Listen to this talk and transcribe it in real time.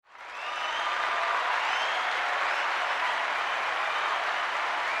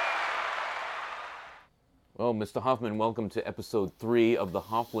Well, Mr. Hoffman, welcome to episode 3 of the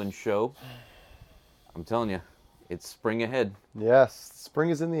Hoffman Show. I'm telling you, it's spring ahead. Yes, spring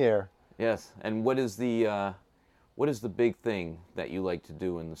is in the air. Yes, and what is the big thing that you like to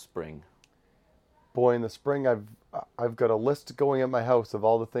do in the spring? Boy, in the spring, I've got a list going at my house of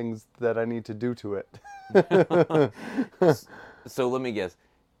all the things that I need to do to it. So let me guess,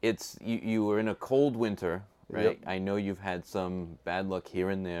 it's you were in a cold winter, right? Yep. I know you've had some bad luck here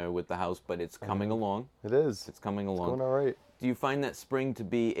and there with the house, but it's coming along. It is. It's coming along. It's going all right. Do you find that spring to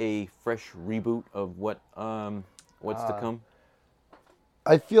be a fresh reboot of what's to come?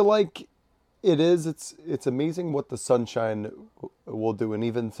 I feel like it is. It's amazing what the sunshine will do, and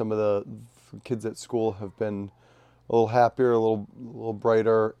even some of the kids at school have been a little happier, a little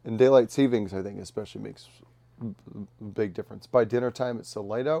brighter. And daylight savings, I think, especially makes a big difference. By dinner time, it's so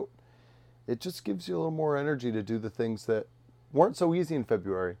light out. It just gives you a little more energy to do the things that weren't so easy in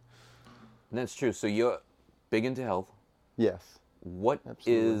February. And that's true. So you're big into health. Yes. What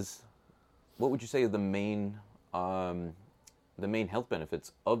Absolutely. would you say are the main health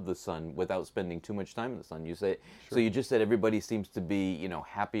benefits of the sun without spending too much time in the sun? You say so. You just said everybody seems to be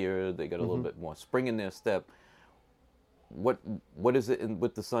happier. They got a little bit more spring in their step. What is it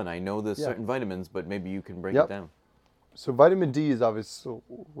with the sun? I know there's certain vitamins, but maybe you can break it down. So vitamin D is obviously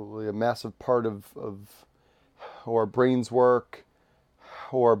a massive part of how our brains work,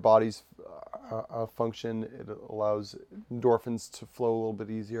 how our bodies function. It allows endorphins to flow a little bit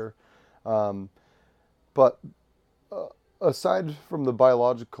easier. But aside from the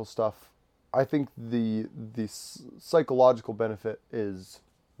biological stuff, I think the psychological benefit is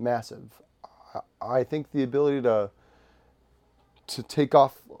massive. I think the ability to take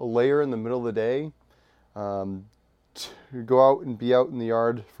off a layer in the middle of the day, to go out and be out in the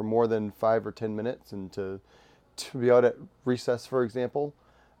yard for more than 5 or 10 minutes, and to be out at recess, for example.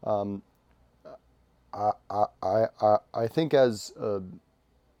 I think as a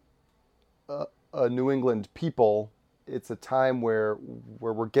New England people, it's a time where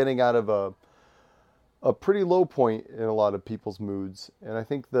we're getting out of a pretty low point in a lot of people's moods, and I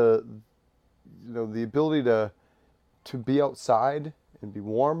think the ability to be outside and be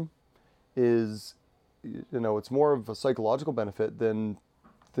warm is, it's more of a psychological benefit than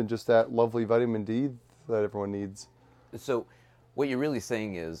just that lovely vitamin D that everyone needs. So what you're really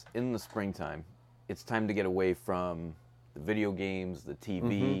saying is, in the springtime, it's time to get away from the video games, the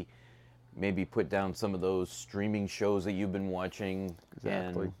TV, maybe put down some of those streaming shows that you've been watching,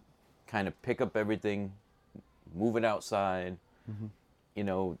 and kind of pick up everything, move it outside,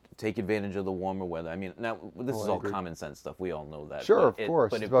 take advantage of the warmer weather. I mean, now this is all common sense stuff. We all know that. Sure, of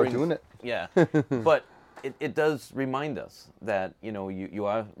course. It's about doing it. Yeah, but it does remind us that, you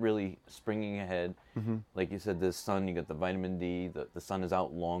are really springing ahead. Like you said, this sun, you got the vitamin D, the sun is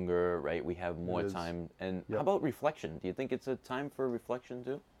out longer, right? We have more time. And how about reflection? Do you think it's a time for reflection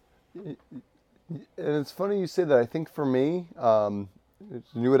too? And it's funny you say that. I think for me,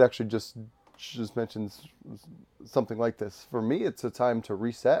 you would actually just mentioned something like this. For me, it's a time to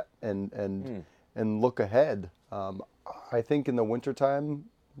reset and look ahead. I think in the wintertime,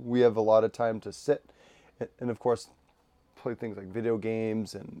 we have a lot of time to sit and of course, play things like video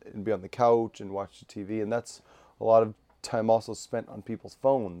games and be on the couch and watch the TV. And that's a lot of time also spent on people's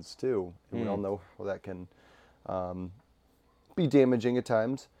phones too. And we all know how that can be damaging at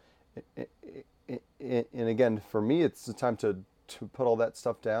times. And again, for me, it's the time to put all that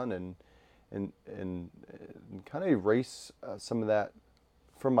stuff down and kind of erase some of that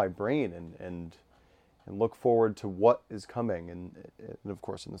from my brain and look forward to what is coming. And of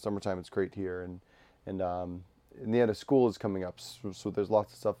course, in the summertime, it's great here. And in the end of school is coming up, so there's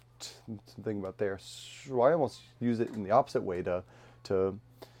lots of stuff to think about there. So I almost use it in the opposite way to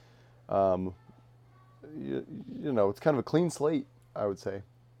it's kind of a clean slate, I would say.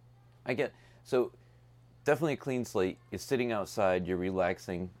 I get so. Definitely a clean slate. You're sitting outside, you're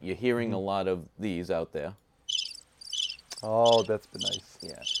relaxing, you're hearing a lot of these out there. Oh, that's been nice.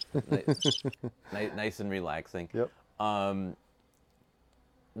 Yeah. Nice and relaxing. Yep.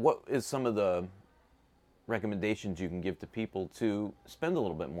 What is some of the recommendations you can give to people to spend a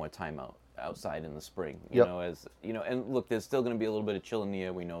little bit more time outside in the spring? And look, there's still going to be a little bit of chill in the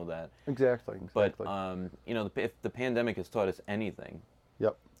air, we know that. Exactly. But if the pandemic has taught us anything,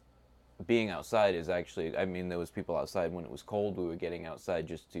 being outside is actually, there was people outside when it was cold. We were getting outside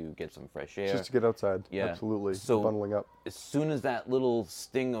just to get some fresh air. Just to get outside. Yeah. Absolutely. So bundling up. As soon as that little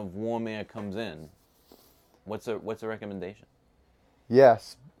sting of warm air comes in, what's a recommendation?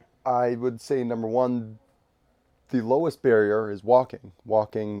 Yes. I would say, number one, the lowest barrier is walking.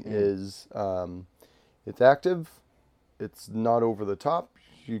 Walking is, it's active. It's not over the top.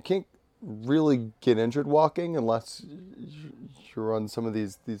 You can't really get injured walking unless you're on some of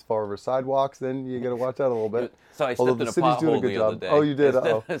these far over sidewalks. Then you got to watch out a little bit. So I Although stepped in the a city's doing a pothole good the job. other day. Oh, you did?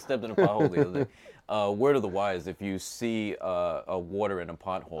 I stepped in a pothole the other day. Word of the wise, if you see a water in a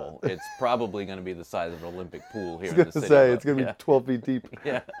pothole, it's probably going to be the size of an Olympic pool here in the city. It's going to be 12 feet deep.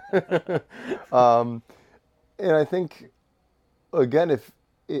 Yeah. And I think, again,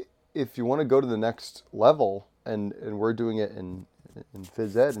 if you want to go to the next level, and we're doing it in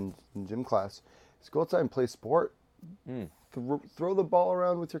phys ed and in gym class, is go outside and play sport. Throw the ball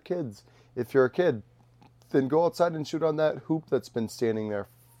around with your kids. If you're a kid, then go outside and shoot on that hoop that's been standing there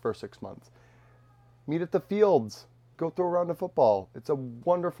for 6 months. Meet at the fields. Go throw around a football. It's a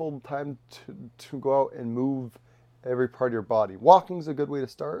wonderful time to go out and move every part of your body. Walking's a good way to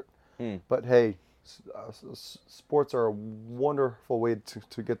start, but hey, sports are a wonderful way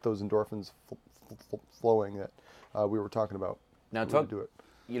to get those endorphins flowing that we were talking about. Now, talking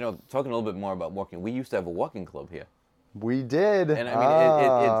a little bit more about walking. We used to have a walking club here. We did, and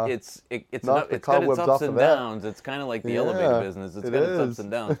I mean, it's got its ups and downs. It's kind of like the elevator business. It's got its ups and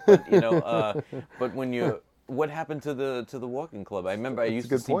downs. But but what happened to the walking club? I remember I used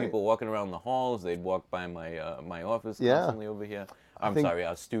to see people walking around the halls. They'd walk by my office constantly over here.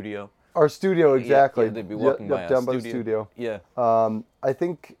 Our studio. Our studio, exactly. Yeah, they'd be walking by down by the studio. Yeah. I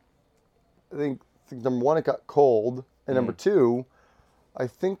think number one, it got cold, and number two, I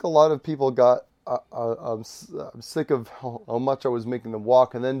think a lot of people got. I'm sick of how much I was making them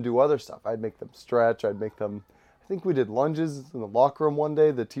walk and then do other stuff. I'd make them stretch. I think we did lunges in the locker room one day.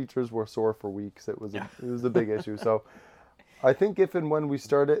 The teachers were sore for weeks. It was a big issue. So I think if and when we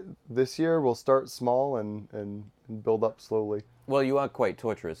start it this year, we'll start small and build up slowly. Well, you are quite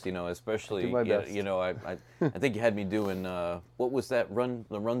torturous, especially, I do my best. I think you had me doing, what was that run,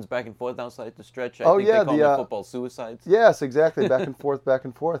 the runs back and forth outside the stretch? I think they call them football suicides. Yes, exactly. Back and forth, back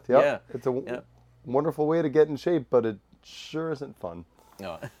and forth. Yep. Yeah. It's a wonderful way to get in shape, but it sure isn't fun.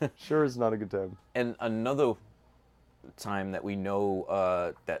 No. Sure is not a good time. And another time that we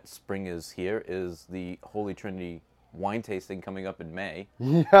know that spring is here is the Holy Trinity wine tasting coming up in May.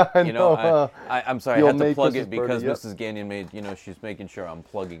 Yeah, I know. I'm sorry, I had to plug it because Mrs. Gagnon made, she's making sure I'm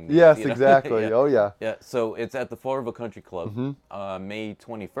plugging these. Yes, exactly. Yeah. Oh, yeah. Yeah, so it's at the Fall River Country Club, May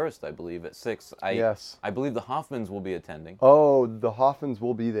 21st, I believe, at 6. Yes. I believe the Hoffmans will be attending. Oh, the Hoffmans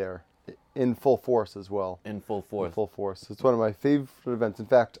will be there in full force as well. In full force. In full force. It's one of my favorite events. In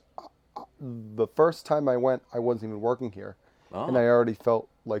fact, the first time I went, I wasn't even working here. Oh. And I already felt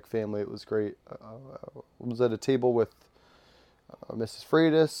like family. It was great. I was at a table with Mrs.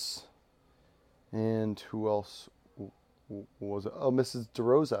 Freitas, and who else was it? Oh, Mrs.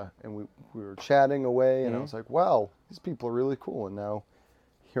 DeRosa. And we were chatting away, and I was like, wow, these people are really cool. And now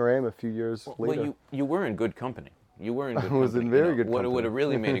here I am a few years later. Well, you were in good company. You were in good company. I was in very good company. What would have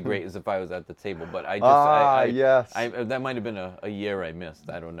really made it great is if I was at the table. But yes. That might have been a year I missed.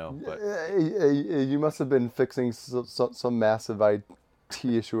 I don't know. But you must have been fixing some massive IT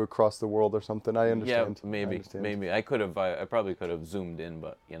issue across the world or something. I understand. Yeah, maybe. I probably could have zoomed in,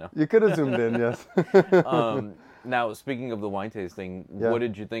 but You could have zoomed in, yes. Now, speaking of the wine tasting, what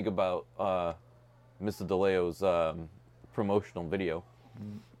did you think about Mr. DeLeo's that video?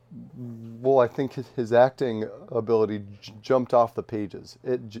 Well, I think his acting ability jumped off the pages.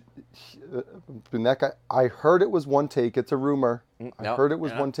 That guy, I heard it was one take. It's a rumor. I heard it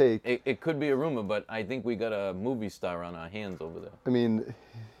was one take. It could be a rumor, but I think we got a movie star on our hands over there. I mean,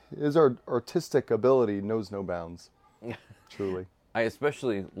 his artistic ability knows no bounds. Truly. I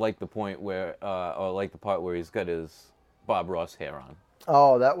especially like the point where, or like the part where he's got his Bob Ross hair on.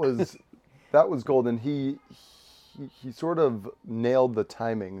 Oh, that was golden. He sort of nailed the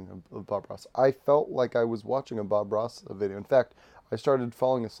timing of Bob Ross. I felt like I was watching a Bob Ross video. In fact, I started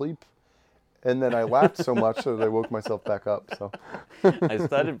falling asleep, and then I laughed so much that I woke myself back up. So I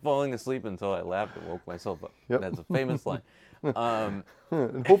started falling asleep until I laughed and woke myself up. Yep. That's a famous line.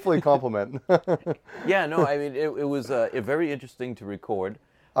 And hopefully a compliment. Yeah, no, I mean, it was very interesting to record.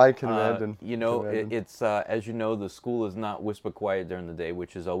 I can imagine. It's as you know, the school is not whisper quiet during the day,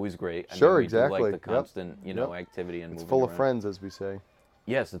 which is always great. Sure, we exactly. do like the constant, activity and it's moving full around. of friends, as we say.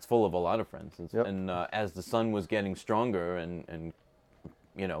 Yes, it's full of a lot of friends. And as the sun was getting stronger and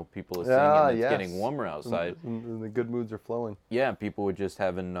people are seeing it's getting warmer outside, and the good moods are flowing. Yeah, people were just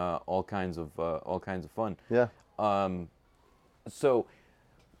having all kinds of fun. Yeah. So,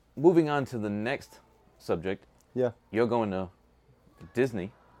 moving on to the next subject. Yeah. You're going to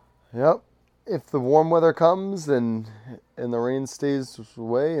Disney. Yep. If the warm weather comes and the rain stays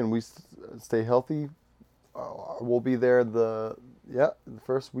away and we stay healthy, we'll be there the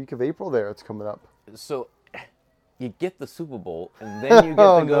first week of April there. It's coming up. So you get the Super Bowl, and then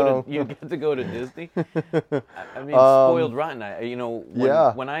you get to go to Disney. I mean, spoiled rotten.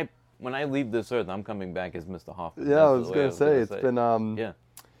 When I leave this earth, I'm coming back as Mr. Hoffman. Yeah, I was gonna say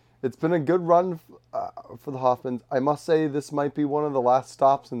it's been a good run for the Hoffmans. I must say this might be one of the last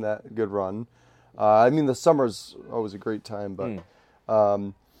stops in that good run. I mean, the summer's always a great time, but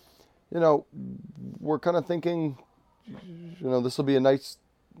we're kind of thinking, this will be a nice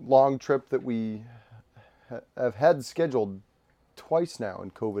long trip that we have had scheduled twice now,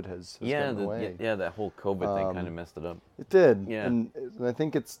 and COVID has gotten away. Yeah, that whole COVID thing kind of messed it up. It did. Yeah. And I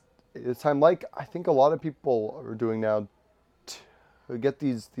think it's time, like I think a lot of people are doing now, to get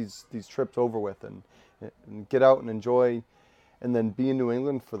these trips over with and get out and enjoy, and then be in New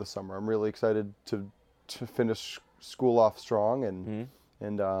England for the summer. I'm really excited to finish school off strong and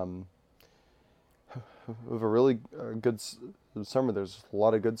have a really good summer. There's a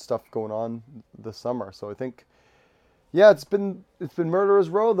lot of good stuff going on this summer, so I think, it's been Murderer's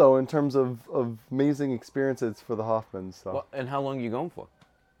Row though in terms of amazing experiences for the Hoffmans. So. Well, and how long are you going for?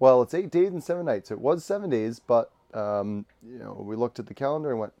 Well, it's 8 days and 7 nights. It was 7 days, but we looked at the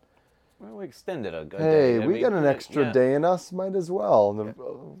calendar and went, well, we extended a day. Hey, we got an extra day in us, might as well. And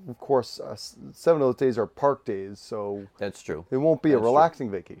of course, 7 of those days are park days, so that's true. It won't be a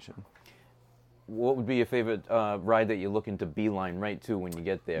relaxing vacation. What would be your favorite ride that you're looking to beeline right to when you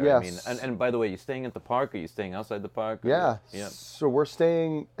get there? Yes. I mean, and by the way, you staying at the park, or you staying outside the park? Yeah. So we're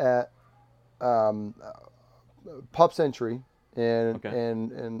staying at Pop Century, and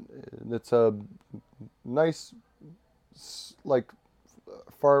it's a nice, like,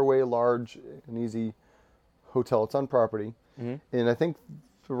 far away, large, and easy hotel. It's on property, and I think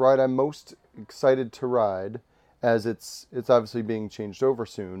the ride I'm most excited to ride, as it's obviously being changed over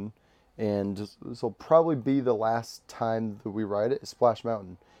soon, and this will probably be the last time that we ride it, is Splash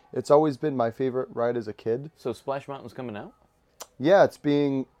Mountain. It's always been my favorite ride as a kid. So Splash Mountain's coming out? Yeah, it's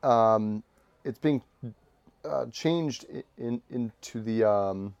being changed into the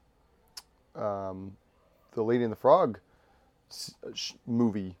Lady and the Frog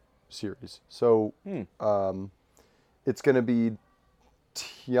movie series. So it's going to be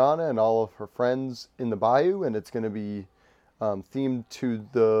Tiana and all of her friends in the bayou, and it's going to be themed to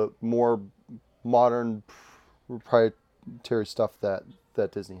the more modern proprietary stuff that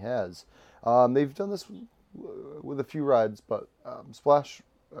Disney has. They've done this with a few rides, but Splash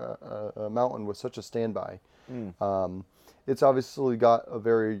Mountain was such a standby. It's obviously got a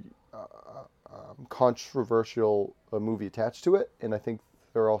very controversial movie attached to it, and I think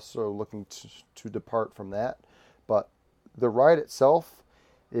they're also looking to depart from that. But the ride itself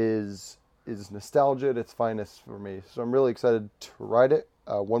is nostalgia at its finest for me. So I'm really excited to ride it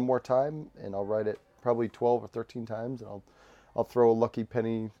one more time, and I'll ride it probably 12 or 13 times, and I'll throw a lucky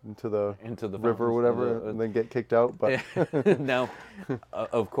penny into the river or whatever, and then get kicked out. But now,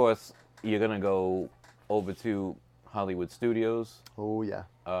 of course, you're gonna go over to Hollywood Studios. Oh yeah.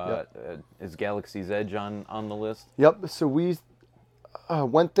 Is Galaxy's Edge on the list? Yep. So we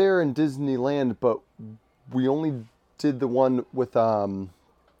went there in Disneyland, but we only did the one with the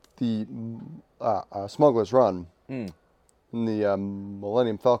Smuggler's Run in the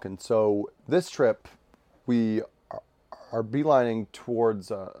Millennium Falcon. So this trip, we are beelining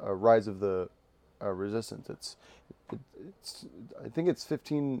towards Rise of the Resistance. It's I think it's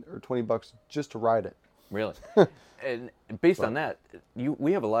 $15 or $20 just to ride it. Really? And based on that,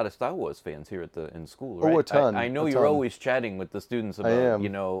 we have a lot of Star Wars fans here in school, right? Oh, a ton. I know you're always chatting with the students about,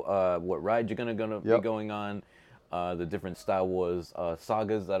 what ride you're gonna be going on, the different Star Wars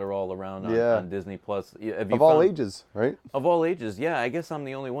sagas that are all around on Disney Plus. Of all ages, right? Of all ages, yeah. I guess I'm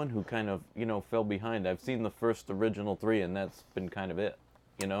the only one who kind of, fell behind. I've seen the first original 3, and that's been kind of it,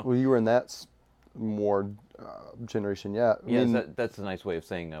 Well, you were in that more generation, yeah. That's a nice way of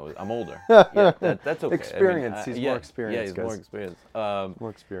saying I'm older. Yeah, that's okay. Experience. He's more experienced. Yeah, he's more experienced. More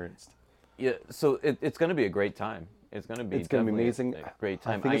experienced. Yeah, so it's going to be a great time. It's going to be amazing. A great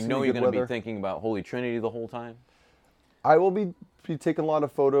time. I know you're going to be thinking about Holy Trinity the whole time. I will be taking a lot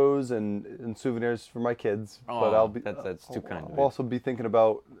of photos and souvenirs for my kids, but I'll be that's too kind. I'll also be thinking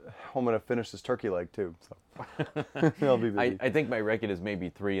about how I'm going to finish this turkey leg too. So I'll be busy. I think my record is maybe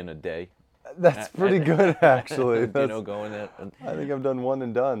 3 in a day. That's pretty good, actually. Going at. I think I've done one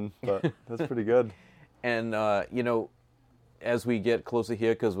and done, but that's pretty good. And as we get closer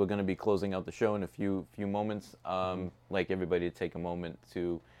here, because we're going to be closing out the show in a few moments, like everybody to take a moment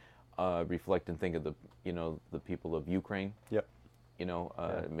to reflect and think of the people of Ukraine. Yep.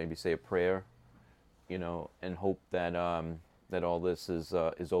 Maybe say a prayer, and hope that that all this is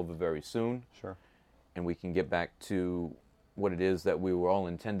over very soon. Sure. And we can get back to what it is that we were all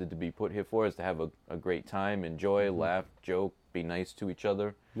intended to be put here for, is to have a great time, enjoy, laugh, joke, be nice to each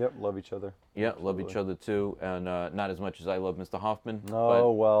other. Yep, love each other. Yeah, Absolutely. love each other too, and not as much as I love Mr. Hoffman.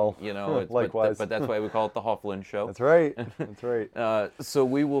 Oh, well, you know, likewise. But that's why we call it the Hoffman Show. That's right. That's right. So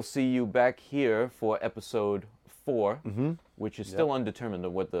we will see you back here for episode 4, which is still undetermined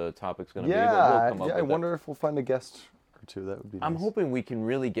of what the topic's going to be. But we'll come up with I wonder if we'll find a guest or two. That would be nice. I'm hoping we can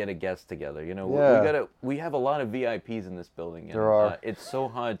really get a guest together. You know, Yeah. we have a lot of VIPs in this building. And, There are. It's so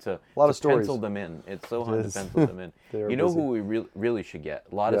hard to, lot of stories. pencil them in. It's so hard to is. pencil them in. They are You know busy. who we really should get?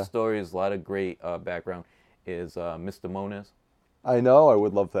 A lot of stories, a lot of great background is Mr. Moniz. I know. I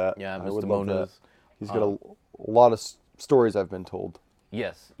would love that. Yeah, I Mr. would love that. Moniz. He's got a lot of stories I've been told.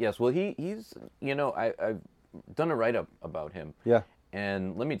 Yes. Well, he's, you know, I've done a write-up about him. Yeah.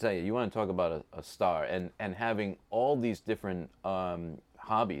 And let me tell you, you want to talk about a star and having all these different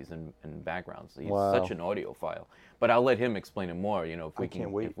hobbies and backgrounds. He's Wow. such an audiophile. But I'll let him explain it more, you know, if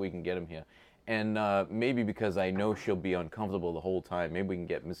can't wait. if we can get him here. And maybe because I know she'll be uncomfortable the whole time, maybe we can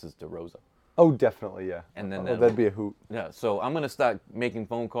get Mrs. DeRosa. Oh, definitely, yeah. And then that'd be a hoot. Yeah, so I'm going to start making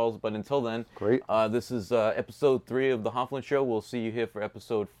phone calls, but until then, Great. This is episode 3 of The Hoffman Show. We'll see you here for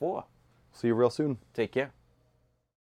episode 4. See you real soon. Take care.